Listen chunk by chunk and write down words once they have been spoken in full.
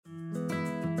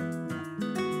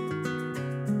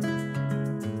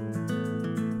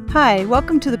Hi,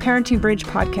 welcome to the Parenting Bridge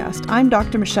podcast. I'm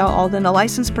Dr. Michelle Alden, a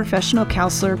licensed professional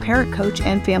counselor, parent coach,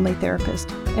 and family therapist,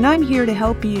 and I'm here to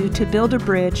help you to build a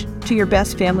bridge to your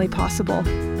best family possible.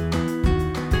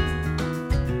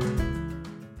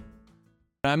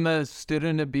 I'm a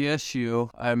student at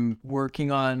BSU. I'm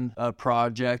working on a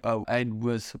project. I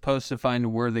was supposed to find a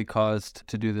worthy cause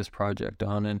to do this project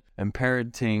on, and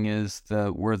parenting is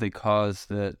the worthy cause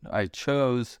that I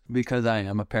chose because I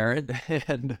am a parent,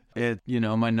 and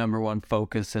my number one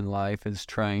focus in life is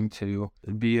trying to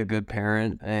be a good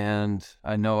parent, and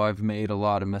I know I've made a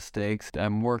lot of mistakes.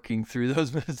 I'm working through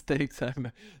those mistakes.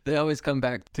 They always come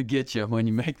back to get you when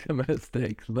you make the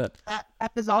mistakes, but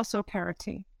that is also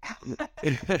parenting.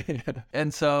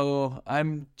 And so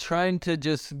I'm trying to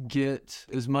just get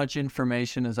as much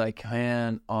information as I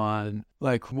can on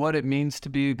like what it means to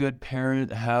be a good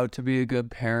parent, how to be a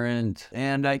good parent.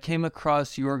 And I came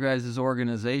across your guys'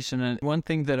 organization, and one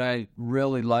thing that I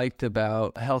really liked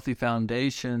about Healthy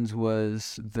Foundations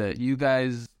was that you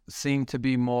guys seem to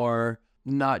be more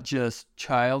not just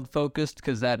child focused,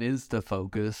 because that is the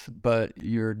focus, but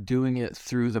you're doing it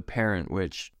through the parent,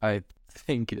 which I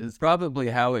think is probably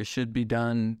how it should be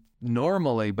done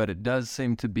normally, but it does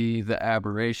seem to be the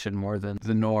aberration more than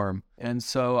the norm. And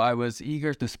so I was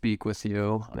eager to speak with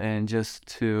you and just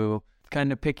to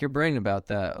kind of pick your brain about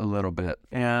that a little bit.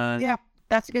 And yeah,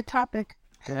 that's a good topic.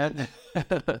 And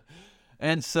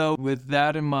so with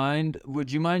that in mind,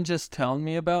 would you mind just telling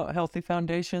me about Healthy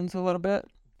Foundations a little bit?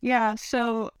 Yeah,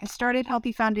 so I started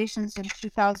Healthy Foundations in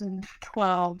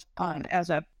 2012 as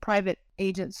a private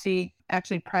agency,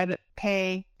 actually private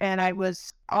pay, and I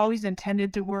was always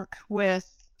intended to work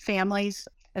with families,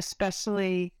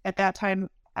 especially at that time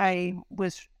I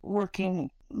was working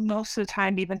most of the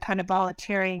time, even kind of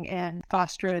volunteering in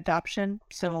foster adoption.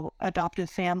 So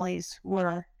adoptive families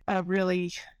were a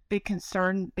really big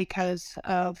concern because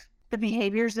of the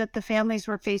behaviors that the families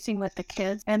were facing with the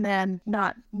kids, and then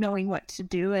not knowing what to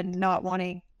do and not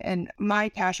wanting. And my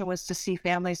passion was to see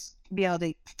families be able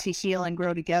to heal and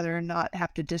grow together and not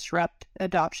have to disrupt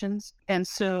adoptions. And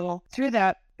so through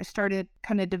that, I started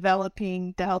kind of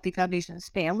developing the Healthy Foundations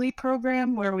family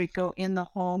program, where we go in the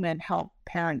home and help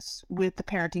parents with the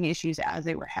parenting issues as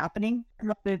they were happening,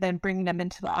 rather than bringing them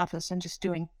into the office and just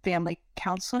doing family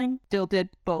counseling. Still did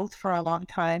both for a long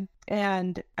time.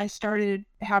 And I started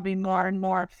having more and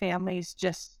more families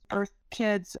just birth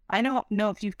kids. I don't know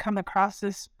if you've come across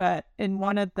this, but in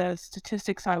one of the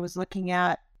statistics I was looking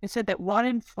at, it said that 1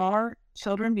 in 4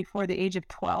 children before the age of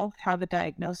 12 have a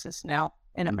diagnosis now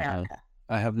in America.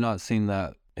 I have not seen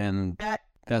that, and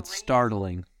that's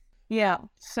startling. Yeah,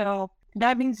 so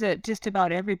that means that just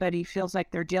about everybody feels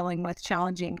like they're dealing with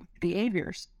challenging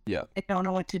behaviors. Yeah. They don't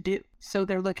know what to do. So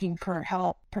they're looking for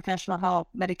help, professional help,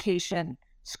 medication,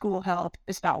 school help.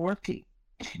 It's not working.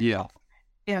 Yeah.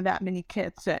 That many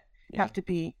kids that have to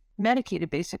be medicated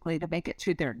basically to make it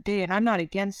through their day. And I'm not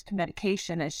against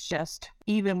medication. It's just,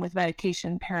 even with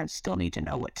medication, parents still need to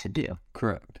know what to do.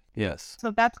 Correct. Yes.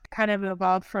 So that's kind of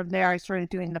evolved from there. I started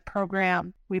doing the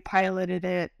program. We piloted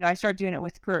it. I started doing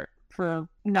it for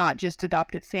not just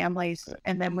adopted families.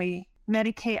 And then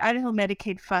Idaho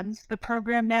Medicaid funds the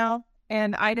program now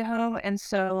in Idaho. And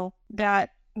so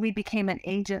that we became an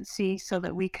agency so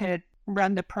that we could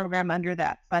run the program under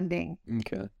that funding.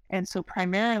 Okay. And so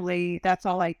primarily that's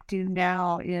all I do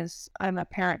now is I'm a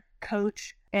parent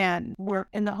coach and work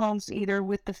in the homes either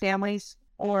with the families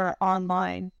or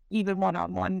online, even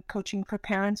one-on-one coaching for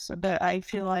parents. But I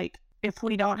feel like if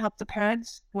we don't help the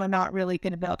parents, we're not really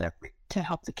going to be able to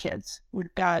help the kids.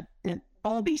 We've got,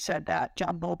 Bowlby said that,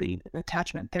 John Bowlby, the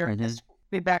attachment therapist,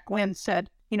 way back when said,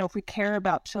 if we care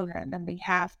about children, then we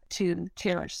have to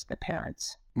cherish the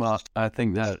parents. Well, I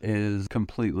think that is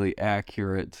completely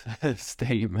accurate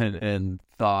statement and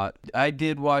thought. I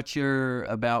did watch your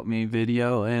About Me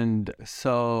video, and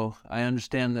so I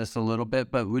understand this a little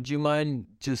bit, but would you mind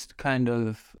just kind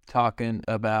of talking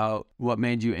about what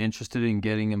made you interested in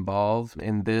getting involved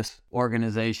in this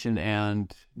organization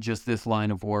and just this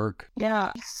line of work?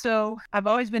 Yeah, so I've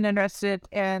always been interested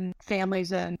in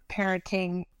families and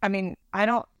parenting.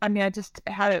 I just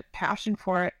had a passion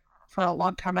for it. For a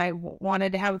long time, I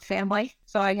wanted to have a family.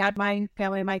 So I had my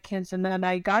family, my kids, and then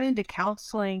I got into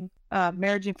counseling,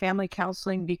 marriage and family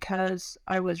counseling, because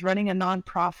I was running a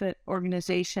nonprofit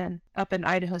organization up in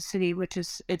Idaho City,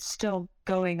 it's still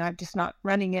going. I'm just not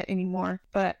running it anymore.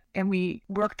 And we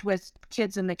worked with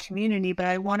kids in the community, but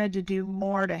I wanted to do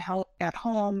more to help at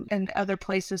home and other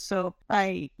places. So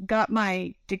I got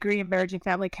my degree in marriage and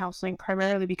family counseling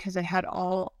primarily because I had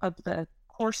all of the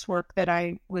coursework that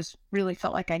I was really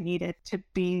felt like I needed to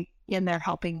be in there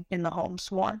helping in the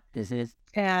homes more.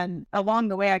 And along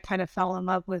the way, I kind of fell in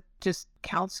love with just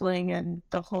counseling and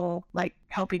the whole like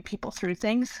helping people through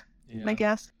things, I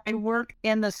guess. I worked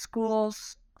in the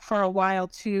schools for a while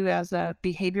too as a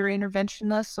behavior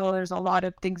interventionist. So there's a lot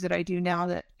of things that I do now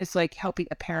that it's like helping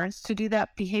the parents to do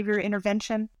that behavior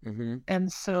intervention.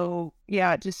 And so,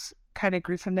 yeah, it just kind of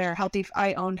grew from there.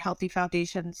 I own Healthy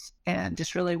Foundations and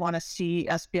just really want to see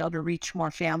us be able to reach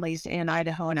more families in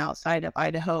Idaho and outside of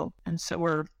Idaho. And so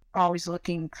we're always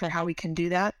looking for how we can do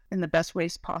that in the best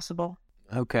ways possible.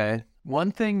 Okay.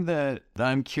 One thing that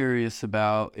I'm curious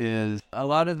about is a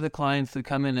lot of the clients that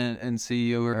come in and see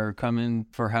you are coming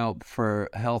for help for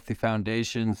Healthy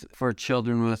Foundations for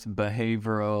children with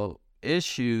behavioral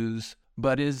issues.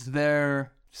 But is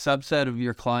there a subset of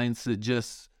your clients that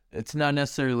it's not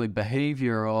necessarily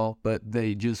behavioral, but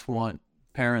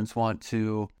parents want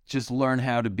to just learn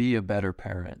how to be a better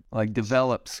parent, like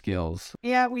develop skills?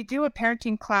 Yeah, we do a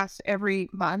parenting class every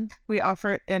month. We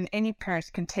offer it and any parents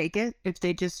can take it if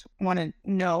they just want to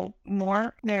know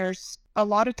more. There's a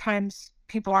lot of times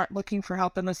people aren't looking for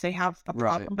help unless they have a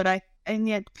problem. But in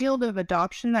the field of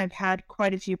adoption, I've had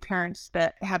quite a few parents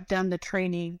that have done the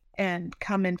training and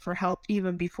come in for help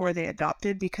even before they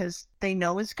adopted because they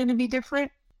know it's going to be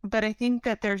different. But I think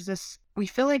that we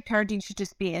feel like parenting should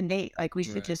just be innate, like we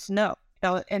should just know.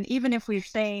 And even if we're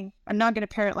saying, I'm not going to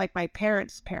parent like my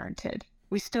parents parented,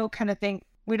 we still kind of think,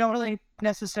 we don't really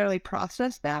necessarily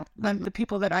process that. The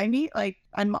people that I meet, like,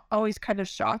 I'm always kind of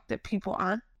shocked that people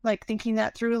aren't like thinking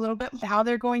that through a little bit, how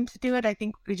they're going to do it. I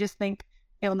think we just think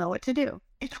they'll know what to do.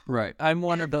 Right. I'm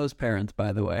one of those parents,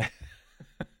 by the way.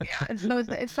 Yeah, so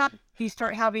it's not, you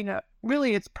start having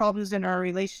it's problems in our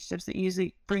relationships that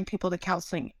usually bring people to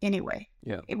counseling anyway,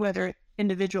 whether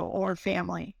individual or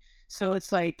family. So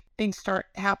it's like things start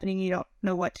happening, you don't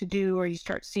know what to do, or you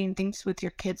start seeing things with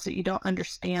your kids that you don't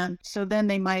understand. So then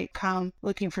they might come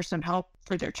looking for some help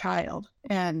for their child.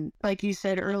 And like you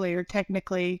said earlier,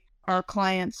 technically our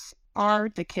clients are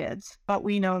the kids, but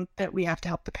we know that we have to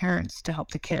help the parents to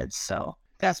help the kids. So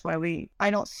that's why I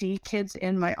don't see kids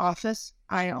in my office.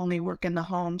 I only work in the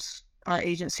homes. Our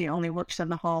agency only works in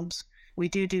the homes. We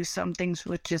do some things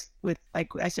with like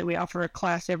I said, we offer a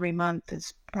class every month.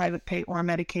 It's private pay or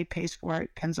Medicaid pays for it.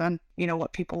 Depends on,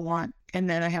 what people want. And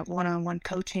then I have one-on-one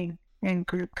coaching and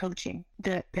group coaching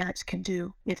that parents can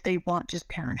do if they want just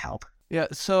parent help. Yeah,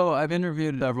 so I've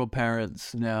interviewed several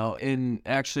parents now, and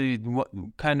actually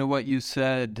what you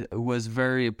said was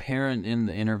very apparent in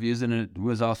the interviews, and it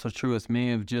was also true with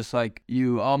me, of just like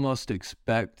you almost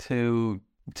expect to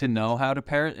know how to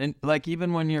parent. And like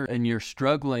even when you're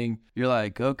struggling, you're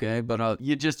like, okay, but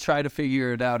you just try to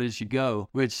figure it out as you go,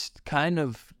 which kind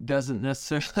of doesn't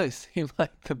necessarily seem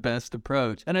like the best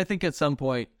approach. And I think at some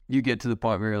point you get to the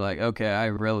point where you're like, okay, I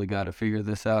really got to figure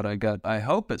this out. I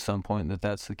hope at some point that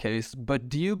that's the case. But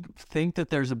do you think that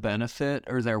there's a benefit,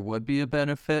 or there would be a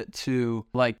benefit to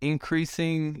like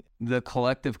increasing the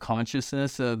collective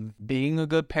consciousness of being a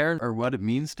good parent, or what it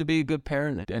means to be a good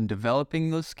parent, and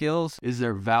developing those skills? Is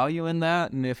there value in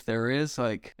that? And if there is,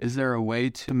 like, is there a way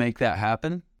to make that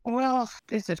happen? Well,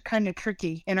 this is kind of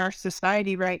tricky in our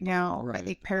society right now. Right. I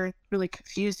think parents are really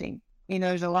confusing.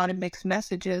 There's a lot of mixed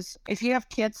messages. If you have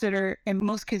kids and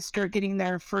most kids start getting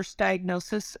their first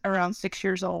diagnosis around 6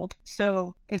 years old.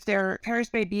 So if their parents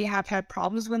maybe have had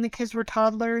problems when the kids were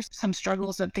toddlers, some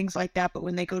struggles and things like that, but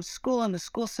when they go to school in the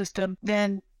school system,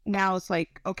 then now it's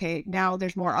like, okay, now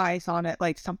there's more eyes on it,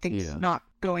 like something's not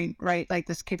going right, like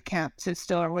this kid can't sit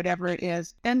still or whatever it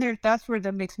is. Then that's where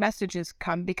the mixed messages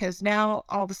come, because now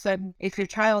all of a sudden, if your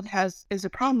child is a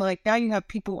problem, like now you have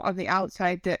people on the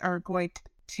outside that are going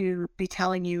to be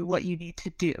telling you what you need to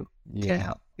do to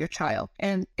help your child.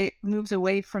 And it moves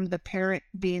away from the parent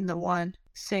being the one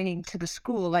saying to the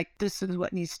school, like, this is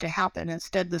what needs to happen.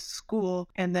 Instead, the school,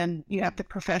 and then you have the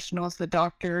professionals, the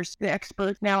doctors, the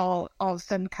experts. Now, all of a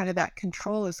sudden, kind of that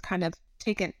control is kind of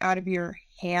taken out of your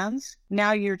hands.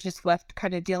 Now you're just left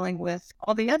kind of dealing with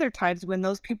all the other times when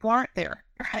those people aren't there,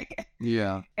 right?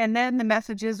 Yeah. And then the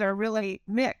messages are really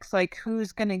mixed, like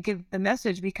who's going to give the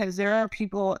message, because there are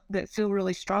people that feel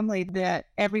really strongly that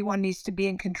everyone needs to be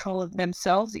in control of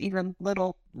themselves, even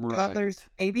little toddlers,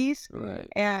 babies. Right.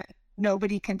 And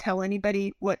nobody can tell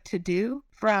anybody what to do.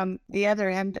 From the other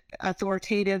end,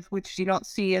 authoritative, which you don't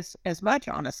see as much,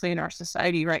 honestly, in our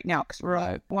society right now, because we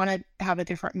all want to have a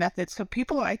different method. So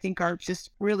people, I think, are just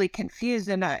really confused.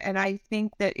 And I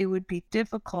think that it would be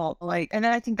difficult. And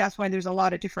then I think that's why there's a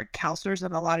lot of different counselors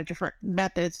and a lot of different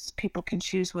methods. People can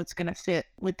choose what's going to fit,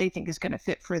 what they think is going to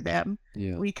fit for them.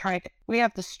 Yeah. We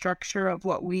have the structure of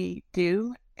what we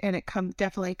do. and it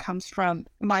definitely comes from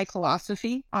my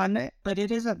philosophy on it, but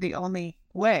it isn't the only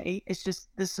way. It's just,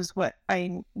 this is what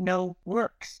I know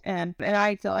works. And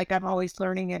I feel like I'm always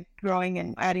learning and growing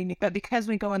and adding. But because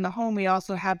we go in the home, we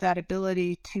also have that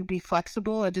ability to be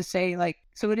flexible and to say, like,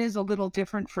 so it is a little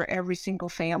different for every single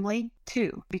family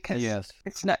too, because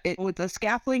it's not, with the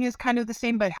scaffolding is kind of the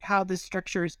same, but how the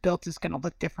structure is built is going to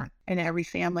look different in every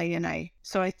family.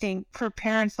 So I think for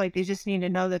parents, like, they just need to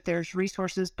know that there's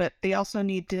resources, but they also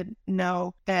need to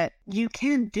know that you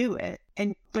can do it.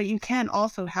 But you can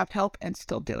also have help and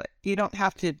still do it. You don't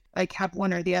have to like have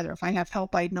one or the other. If I have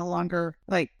help, I no longer,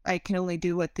 like, I can only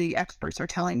do what the experts are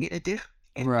telling me to do.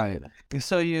 Right.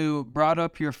 So you brought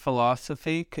up your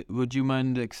philosophy. Would you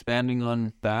mind expanding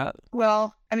on that?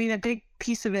 Well, I mean, a big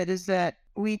piece of it is that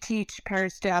we teach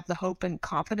parents to have the hope and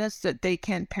confidence that they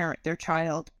can parent their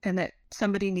child, and that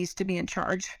somebody needs to be in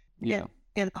charge in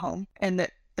the home, and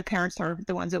that the parents are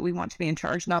the ones that we want to be in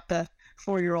charge, not the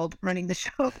 4-year-old running the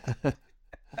show.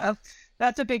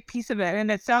 That's a big piece of it.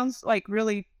 And it sounds like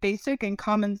really basic and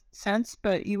common sense,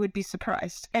 but you would be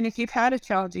surprised. And if you've had a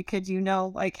challenging kid, you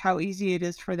know, like, how easy it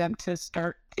is for them to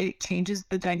start. It changes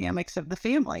the dynamics of the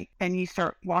family, and you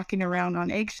start walking around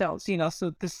on eggshells,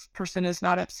 so this person is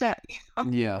not upset.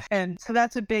 Yeah. And so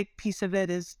that's a big piece of it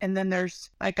and then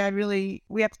there's like,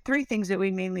 we have 3 things that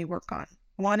we mainly work on.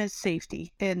 One is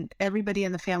safety, and everybody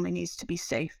in the family needs to be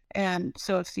safe. And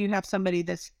so if you have somebody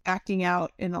that's acting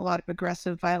out in a lot of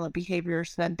aggressive, violent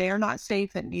behaviors, then they are not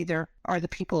safe, and neither are the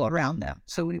people around them.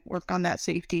 So we work on that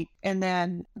safety. And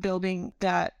then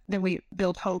then we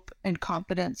build hope and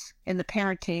confidence in the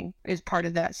parenting is part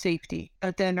of that safety.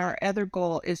 But then our other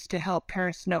goal is to help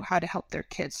parents know how to help their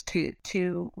kids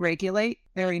to regulate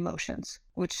their emotions,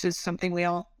 which is something we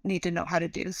all need to know how to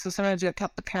do. So sometimes we have to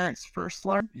help the parents first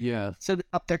learn. Yeah. So they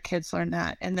help their kids learn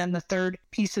that. And then the third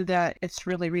piece of that, it's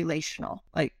really relational.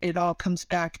 Like, it all comes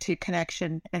back to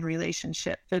connection and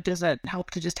relationship. So it doesn't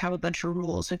help to just have a bunch of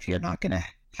rules if you're not going to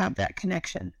have that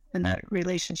connection, and that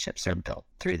relationships are built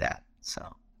through that.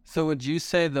 So would you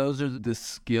say those are the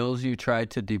skills you try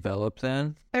to develop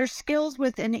then? There's skills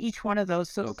within each one of those.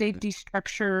 So safety,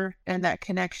 structure, and that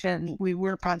connection, we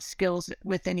work on skills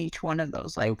within each one of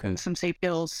those, like some safe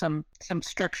skills, some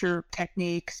structure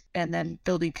techniques, and then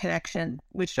building connection,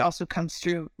 which also comes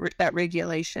through that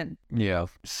regulation. Yeah.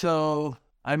 So,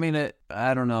 I mean,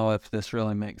 I don't know if this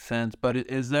really makes sense, but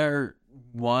is there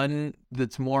one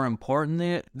that's more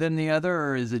important than the other,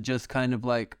 or is it just kind of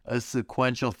like a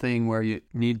sequential thing where you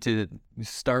need to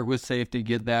start with safety,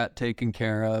 get that taken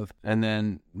care of, and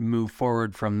then move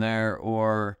forward from there?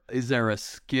 Or is there a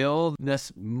skill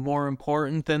that's more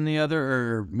important than the other,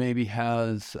 or maybe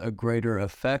has a greater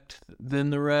effect than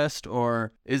the rest,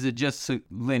 or is it just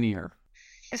linear?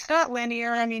 It's not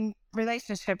linear. I mean,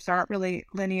 relationships aren't really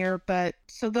linear, but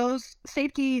so those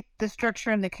safety, the structure,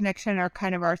 and the connection are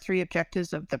kind of our 3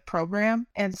 objectives of the program.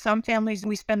 And some families,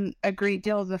 we spend a great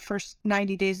deal of the first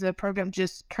 90 days of the program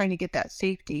just trying to get that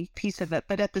safety piece of it.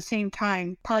 But at the same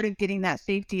time, part of getting that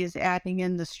safety is adding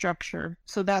in the structure.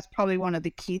 So that's probably one of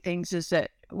the key things, is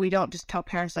that we don't just tell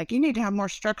parents, like, you need to have more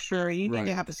structure, or you need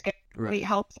to have a schedule. We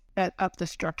help set up the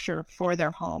structure for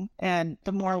their home. And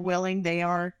the more willing they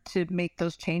are to make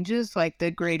those changes, like,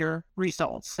 the greater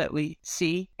results that we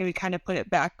see. And we kind of put it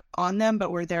back on them,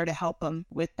 but we're there to help them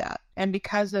with that. And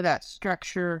because of that,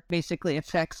 structure basically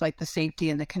affects, like, the safety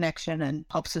and the connection, and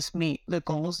helps us meet the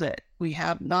goals that we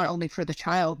have, not only for the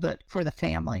child, but for the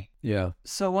family. Yeah.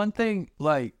 So one thing,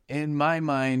 like, in my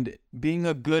mind, being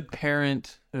a good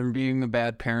parent and being a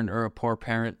bad parent or a poor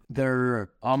parent,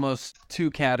 they're almost too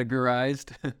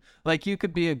categorized. Like, you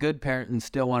could be a good parent and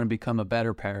still want to become a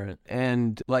better parent.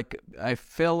 And, like, I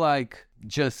feel like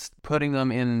just putting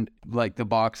them in, like, the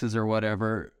boxes or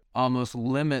whatever almost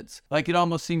limits, like, it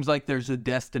almost seems like there's a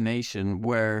destination,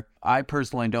 where I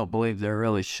personally don't believe there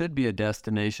really should be a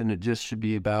destination. It just should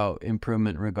be about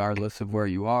improvement regardless of where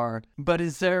you are. But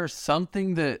is there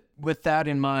something that, with that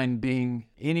in mind, being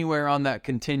anywhere on that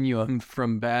continuum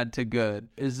from bad to good,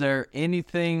 is there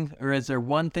anything, or is there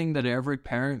one thing that every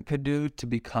parent could do to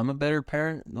become a better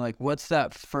parent? Like, what's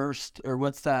that first, or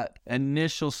what's that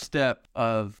initial step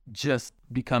of just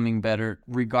becoming better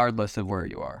regardless of where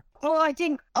you are? Well, I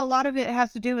think a lot of it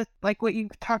has to do with, like, what you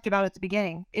talked about at the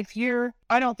beginning.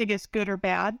 I don't think it's good or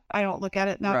bad. I don't look at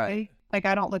it that way. Like,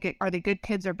 I don't look at, are they good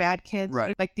kids or bad kids?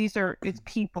 Right. Like, it's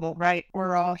people, right?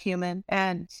 We're all human.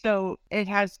 And so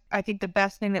I think the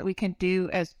best thing that we can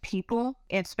do as people,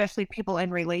 and especially people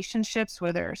in relationships,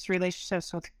 whether it's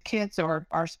relationships with kids or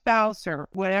our spouse or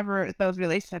whatever those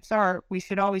relationships are, we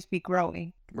should always be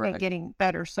growing. Right. and getting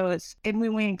better. So and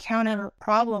when we encounter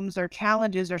problems or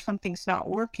challenges or something's not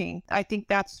working, I think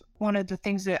that's one of the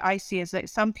things that I see is that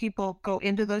some people go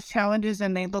into those challenges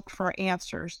and they look for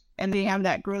answers and they have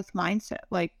that growth mindset.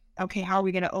 Like, okay, how are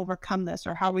we going to overcome this,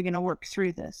 or how are we going to work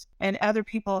through this? And other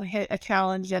people hit a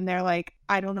challenge and they're like,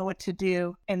 I don't know what to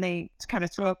do. And they kind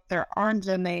of throw up their arms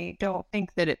and they don't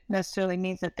think that it necessarily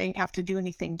means that they have to do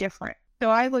anything different. So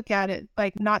I look at it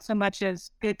like not so much as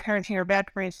good parenting or bad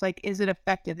parenting, like, is it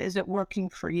effective? Is it working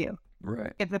for you?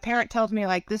 Right. If the parent tells me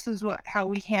like, this is how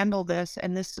we handle this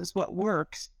and this is what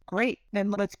works, great.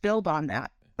 Then let's build on that.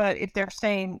 But if they're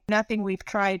saying nothing we've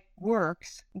tried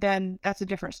works, then that's a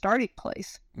different starting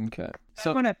place. Okay. So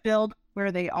I want to build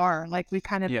where they are. Like we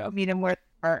kind of meet them where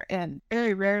they are. And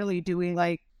very rarely do we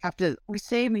we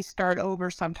say we start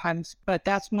over sometimes, but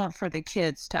that's more for the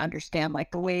kids to understand like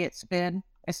the way it's been.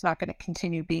 It's not going to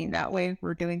continue being that way.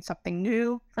 We're doing something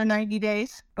new for 90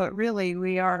 days, but really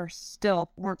we are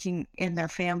still working in their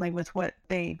family with what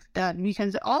they've done,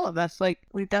 because all of us, like,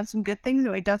 we've done some good things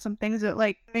and we've done some things that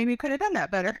like maybe could have done that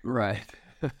better. Right.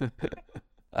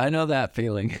 I know that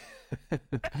feeling.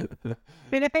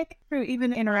 But I think through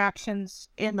even interactions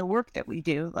in the work that we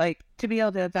do, like to be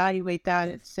able to evaluate that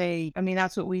and say, I mean,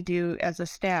 that's what we do as a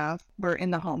staff. We're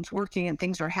in the homes working and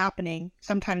things are happening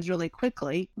sometimes really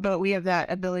quickly, but we have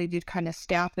that ability to kind of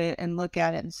staff it and look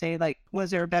at it and say, like,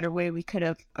 was there a better way we could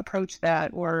have approached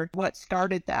that, or what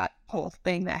started that whole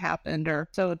thing that happened? Or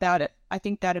so that I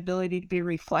think that ability to be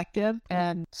reflective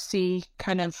and see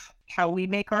kind of how we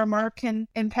make our mark and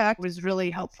impact was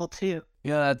really helpful too.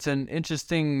 Yeah, that's an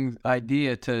interesting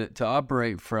idea to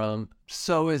operate from.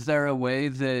 So is there a way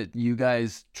that you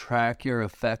guys track your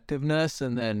effectiveness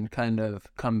and then kind of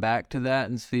come back to that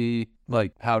and see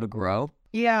like how to grow?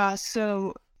 Yeah.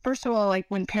 So first of all, like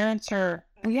when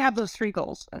we have those 3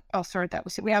 goals. I'll start that.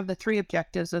 We have the 3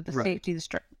 objectives of the safety, the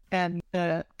strength, and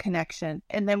the connection.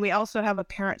 And then we also have a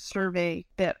parent survey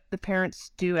that the parents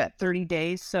do at 30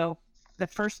 days. So the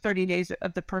first 30 days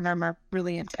of the program are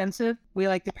really intensive. We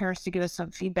like the parents to give us some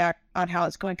feedback on how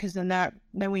it's going, because then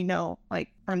we know, like,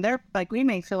 from there, like, we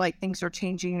may feel like things are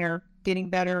changing or getting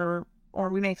better, or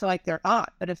we may feel like they're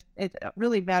not. But if it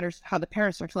really matters how the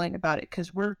parents are feeling about it,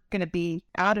 because we're going to be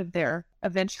out of there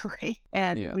eventually,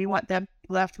 and we want them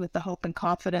left with the hope and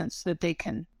confidence that they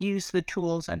can use the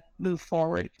tools and move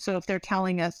forward. So if they're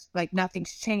telling us like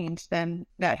nothing's changed, then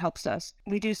that helps us.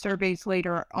 We do surveys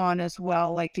later on as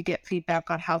well, like to get feedback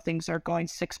on how things are going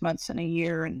 6 months and a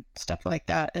year and stuff like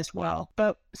that as well.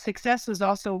 But success is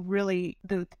also really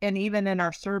and even in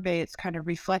our survey, it's kind of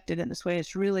reflected in this way.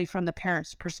 It's really from the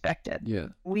parent's perspective. Yeah.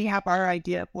 We have our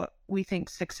idea of what we think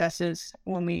success is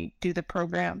when we do the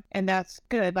program. And that's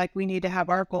good. Like, we need to have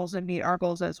our goals and meet our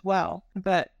goals as well.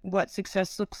 But what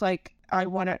success looks like, I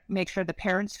want to make sure the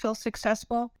parents feel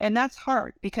successful. And that's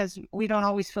hard because we don't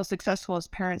always feel successful as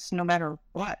parents, no matter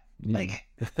what. Yeah. Like,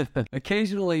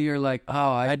 occasionally you're like,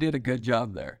 oh, I did a good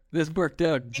job there. This worked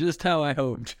out just how I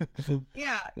hoped.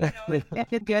 Yeah. If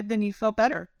it's good, then you feel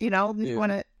better. You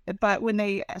want to. But when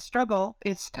they struggle,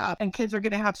 it's tough, and kids are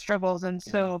going to have struggles. And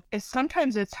so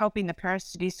sometimes it's helping the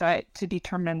parents to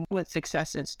determine what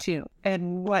success is too,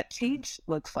 and what change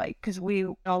looks like. Because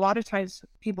a lot of times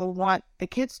people want the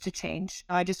kids to change.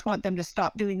 I just want them to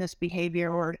stop doing this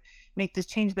behavior or make this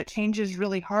change, but change is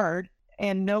really hard.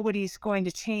 And nobody's going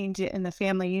to change it in the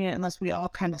family unit unless we all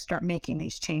kind of start making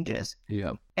these changes.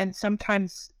 Yeah. And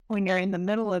sometimes when you're in the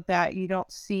middle of that, you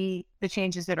don't see the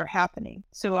changes that are happening.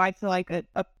 So I feel like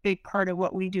a big part of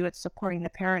what we do at supporting the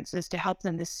parents is to help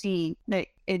them to see that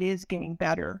it is getting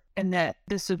better and that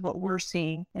this is what we're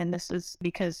seeing. And this is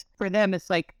because for them, it's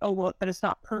like, oh, well, but it's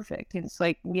not perfect. And it's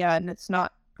like, yeah, and it's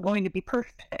not going to be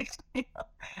perfect.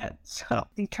 So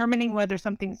determining whether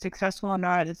something's successful or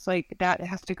not, it's like that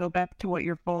has to go back to what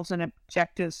your goals and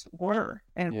objectives were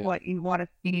and what you want to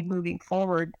be moving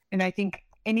forward. And I think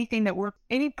any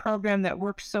program that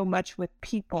works so much with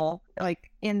people, like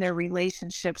in their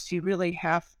relationships, you really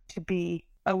have to be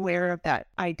aware of that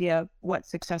idea of what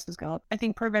success is going to. I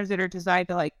think programs that are designed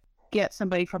to like get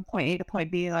somebody from point A to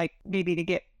point B, like maybe to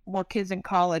get more kids in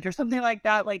college or something like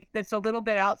that, like that's a little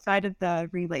bit outside of the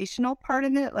relational part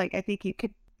of it. Like, I think you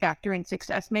could factor in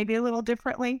success maybe a little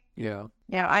differently. Yeah.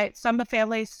 Yeah, some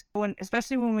families,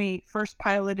 especially when we first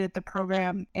piloted the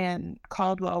program in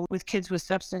Caldwell with kids with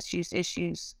substance use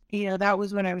issues, that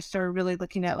was when I started really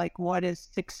looking at like what is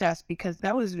success, because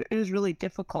it was really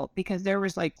difficult because there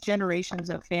was like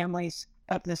generations of families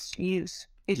of this use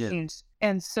issues. Yeah.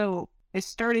 And so it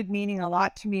started meaning a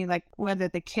lot to me, like whether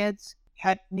the kids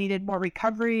had needed more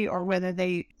recovery or whether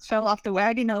they fell off the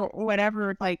wagon or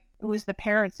whatever, like it was the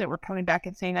parents that were coming back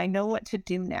and saying, I know what to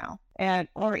do now.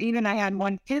 or even I had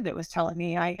one kid that was telling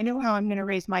me, I know how I'm going to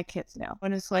raise my kids now.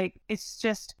 And it's like, it's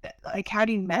just like, how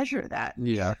do you measure that?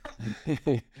 Yeah.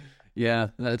 Yeah,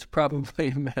 that's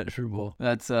probably measurable.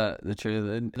 That's the truth.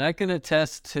 And I can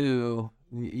attest to,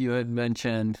 you had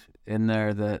mentioned in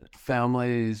there that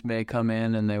families may come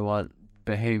in and they want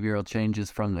behavioral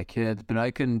changes from the kids, but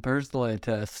I can personally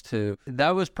attest to that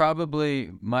was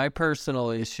probably my personal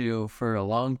issue for a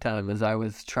long time, as I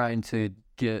was trying to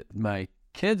get my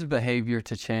kids' behavior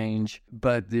to change,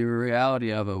 but the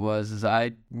reality of it was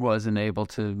I wasn't able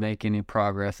to make any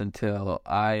progress until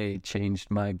I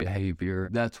changed my behavior.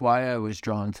 That's why I was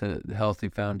drawn to Healthy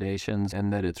Foundations,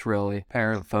 and that it's really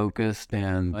parent focused,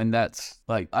 and that's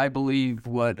like, I believe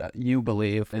what you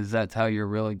believe is that's how you're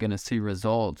really going to see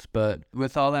results. But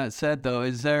with all that said though,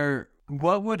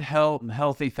 what would help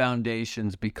Healthy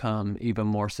Foundations become even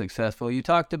more successful? You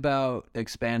talked about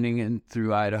expanding it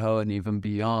through Idaho and even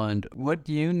beyond. What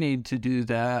do you need to do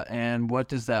that, and what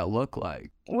does that look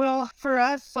like? Well, for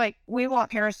us, like, we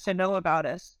want parents to know about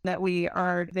us, that we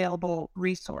are an available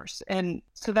resource. And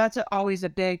so that's always a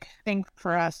big thing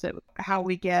for us, that how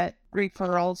we get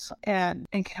referrals and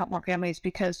can help more families,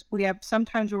 because we have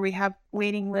sometimes where we have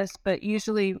waiting lists, but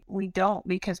usually we don't,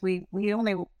 because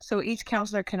so each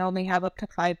counselor can only have up to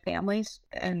 5 families,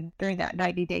 and during that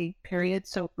 90-day period.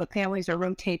 So the families are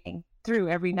rotating through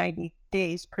every 90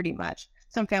 days pretty much.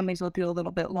 Some families will do a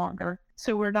little bit longer.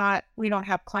 So we don't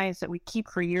have clients that we keep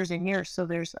for years and years. So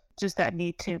there's just that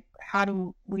need to, how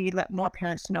do we let more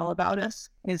parents know about us,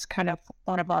 is kind of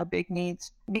one of our big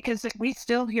needs. Because we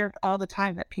still hear all the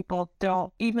time that people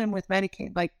don't, even with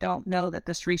Medicaid, like, don't know that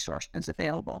this resource is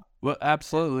available. Well,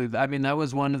 absolutely. I mean, that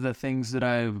was one of the things that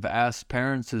I've asked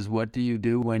parents is, what do you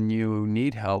do when you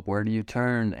need help? Where do you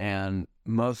turn? And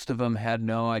most of them had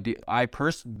no idea.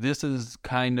 This is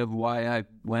kind of why I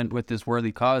went with this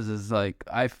worthy cause, is like,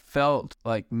 I felt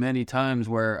like many times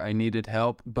where I needed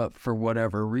help, but for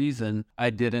whatever reason,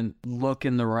 I didn't look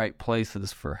in the right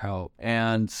places for help.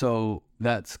 And so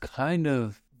that's kind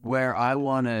of where I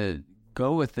want to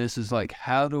go with this, is like,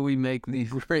 how do we make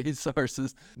these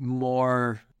resources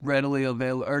more readily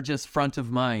available, or just front of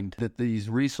mind, that these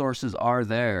resources are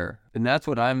there? And that's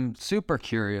what I'm super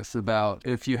curious about,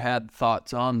 if you had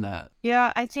thoughts on that.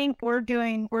 Yeah, I think we're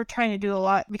trying to do a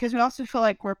lot, because we also feel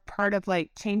like we're part of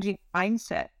like changing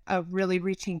mindset of really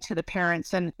reaching to the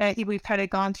parents. And I think we've kind of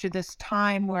gone through this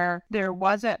time where there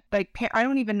wasn't like, I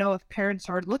don't even know if parents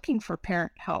are looking for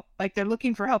parent help. Like, they're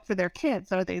looking for help for their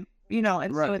kids. Are they,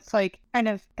 and right. So it's like kind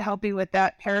of helping with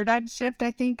that paradigm shift,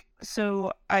 I think.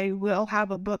 So I will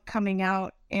have a book coming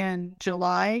out in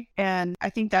July, and I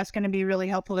think that's going to be really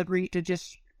helpful to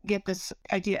just get this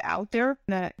idea out there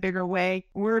in a bigger way.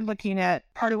 We're looking at,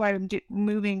 part of why I'm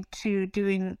moving to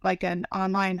doing like an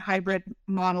online hybrid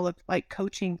model of like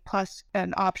coaching plus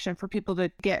an option for people to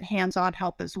get hands-on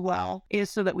help as well, is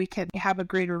so that we can have a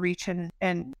greater reach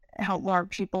and help more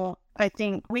people. I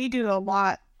think we do a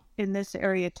lot in this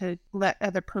area to let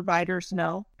other providers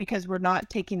know, because we're not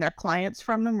taking their clients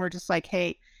from them. We're just like,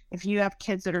 hey, if you have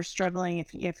kids that are struggling,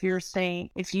 if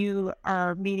you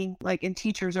are meeting, like, and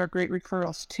teachers are great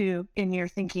referrals too, and you're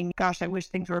thinking, gosh, I wish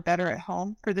things were better at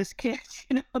home for this kid,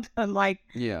 like,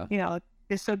 yeah,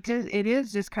 so it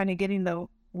is just kind of getting the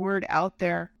word out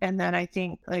there. And then I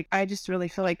think, like, I just really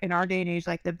feel like in our day and age,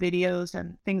 like, the videos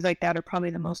and things like that are probably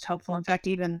the most helpful. In fact,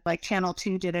 even like Channel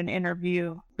 2 did an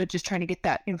interview, but just trying to get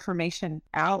that information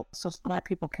out so a lot of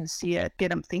people can see it, get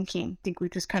them thinking. I think we've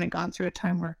just kind of gone through a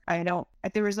time where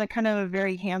there was like kind of a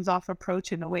very hands-off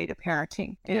approach in a way to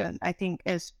parenting. And I think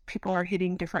as people are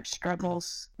hitting different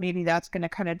struggles, maybe that's going to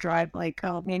kind of drive like,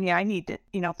 oh man, yeah, I need it,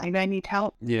 maybe I need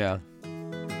help. Yeah.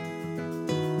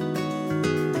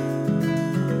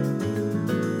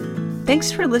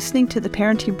 Thanks for listening to the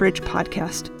Parenting Bridge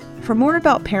podcast. For more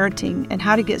about parenting and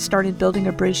how to get started building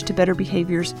a bridge to better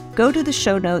behaviors, go to the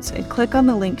show notes and click on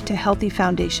the link to Healthy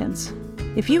Foundations.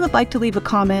 If you would like to leave a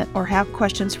comment or have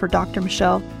questions for Dr.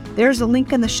 Michelle, there's a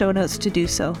link in the show notes to do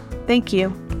so. Thank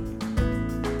you.